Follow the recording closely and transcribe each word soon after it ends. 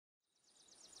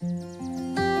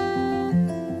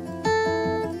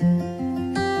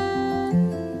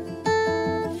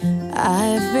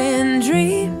I've been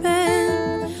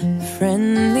dreaming,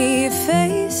 friendly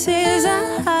faces.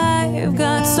 I've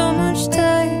got so much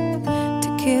time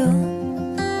to kill.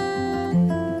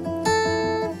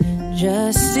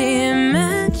 Just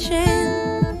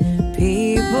imagine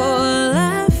people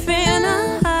laughing.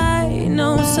 I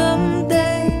know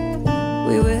someday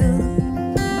we will.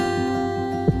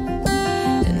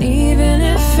 And even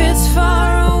if it's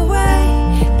far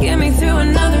away, get me through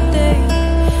another day.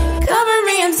 Cover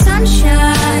me in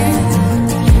sunshine,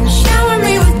 shower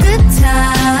me with good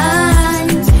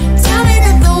times. Tell me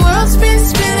that the world's been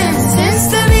spinning since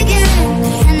the beginning,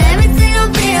 and everything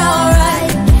will be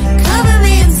alright. Cover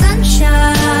me in sunshine.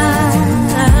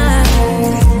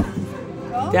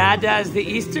 Dad does the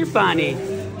Easter Bunny.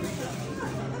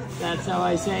 That's how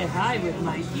I say hi with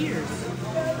my ears.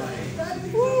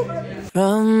 Woo.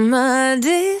 From a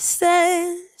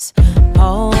distance,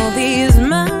 all these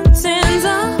mountains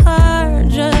are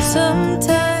just some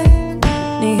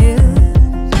tiny hills.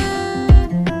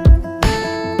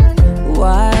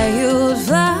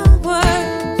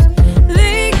 Wildflowers,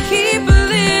 they keep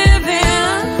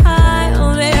living high.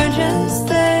 Oh, they're just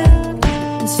there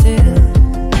and still.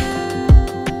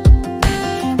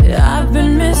 I've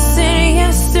been missing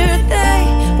yesterday,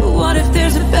 but what if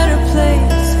there's a better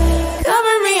place?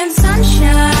 Cover me in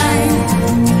sunshine,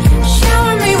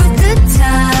 shower me with good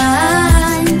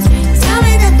times. Tell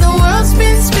me that the world's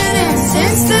been spinning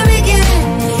since the beginning,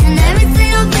 and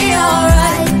everything will be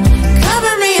alright.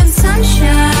 Cover me in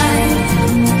sunshine,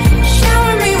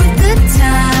 shower me with good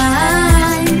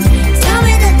times. Tell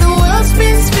me that the world's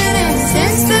been spinning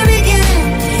since the beginning,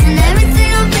 and everything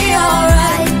will be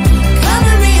alright.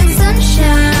 Cover me in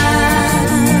sunshine.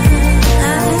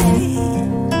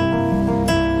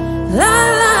 La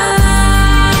la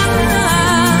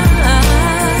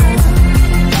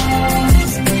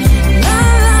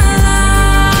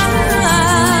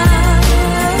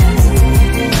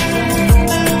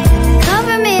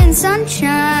Cover me in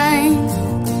sunshine,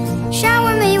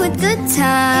 shower me with good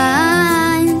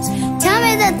times. Tell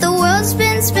me that the world's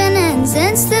been spinning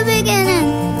since the beginning,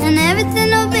 and everything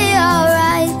will be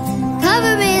alright.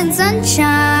 Cover me in sunshine.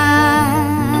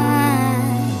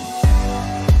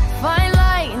 Find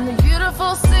light in the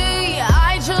beautiful sea.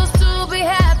 I chose to be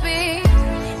happy.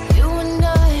 You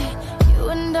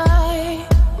and I,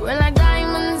 we're like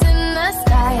diamonds in the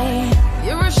sky.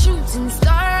 You're a shooting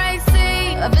star, I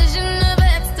see, a vision of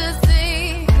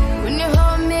ecstasy. When you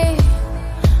hold me,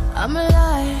 I'm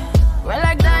alive. We're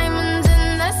like diamonds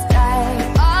in the sky.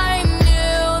 I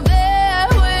knew that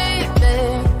we'd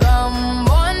become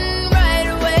one right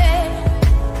away.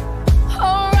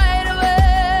 Oh, right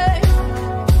away.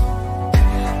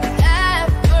 At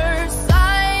first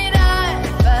sight, I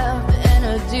felt the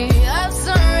energy of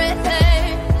sun rays.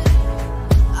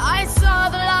 I saw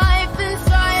the life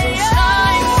inside you.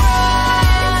 Shine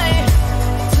bright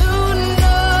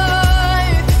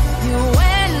tonight. You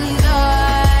and I,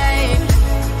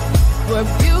 we're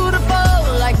beautiful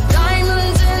like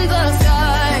diamonds in the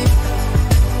sky.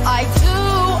 I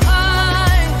too,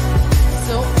 I'm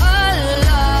so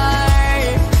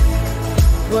alive.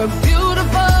 We're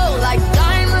beautiful like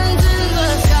diamonds in the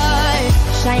sky.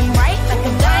 Shine bright like a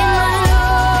diamond.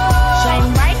 Shine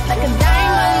bright like a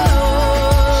diamond.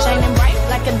 Shining bright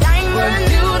like a diamond. We're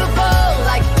beautiful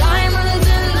like diamonds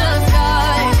in the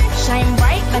sky. Shine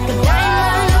bright like a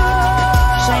diamond.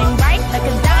 Shine bright like a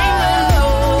diamond.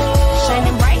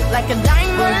 Shining bright like a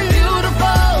diamond. We're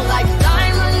beautiful like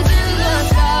diamonds in the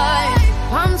sky.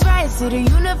 Palms rise to the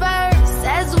universe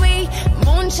as we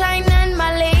moonshine and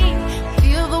Malay.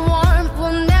 Feel the warmth,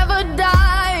 we'll never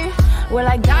die. We're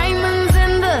like diamonds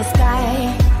in the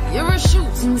sky. You're a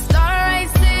shooting star, I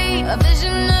see, a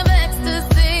vision of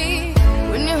ecstasy.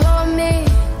 When you hold me,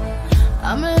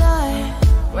 I'm alive.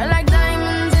 We're like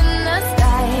diamonds in the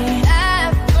sky.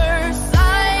 At first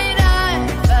sight, I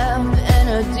felt the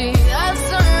energy of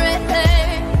sun rays.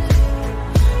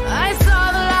 I saw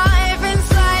the life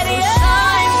inside you.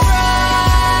 Shine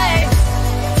bright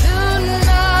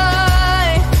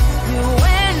tonight. You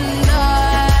and I,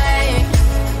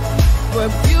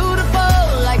 we're beautiful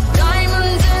like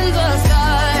diamonds in the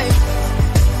sky.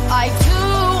 I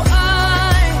too,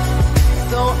 I'm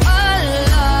so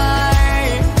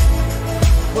alive.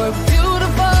 We're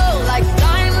beautiful like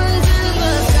diamonds in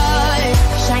the sky.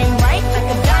 Shine bright like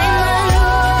a diamond.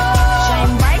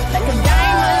 Shine bright like a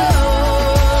diamond.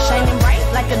 Shining bright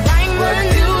like a diamond. We're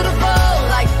beautiful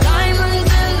like diamonds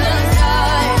in the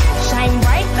sky. Shine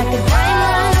bright like a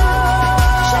diamond.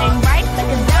 Shine bright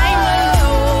like a diamond.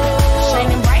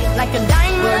 Shining bright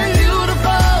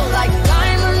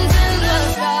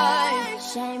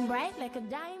bright like a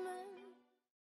diamond.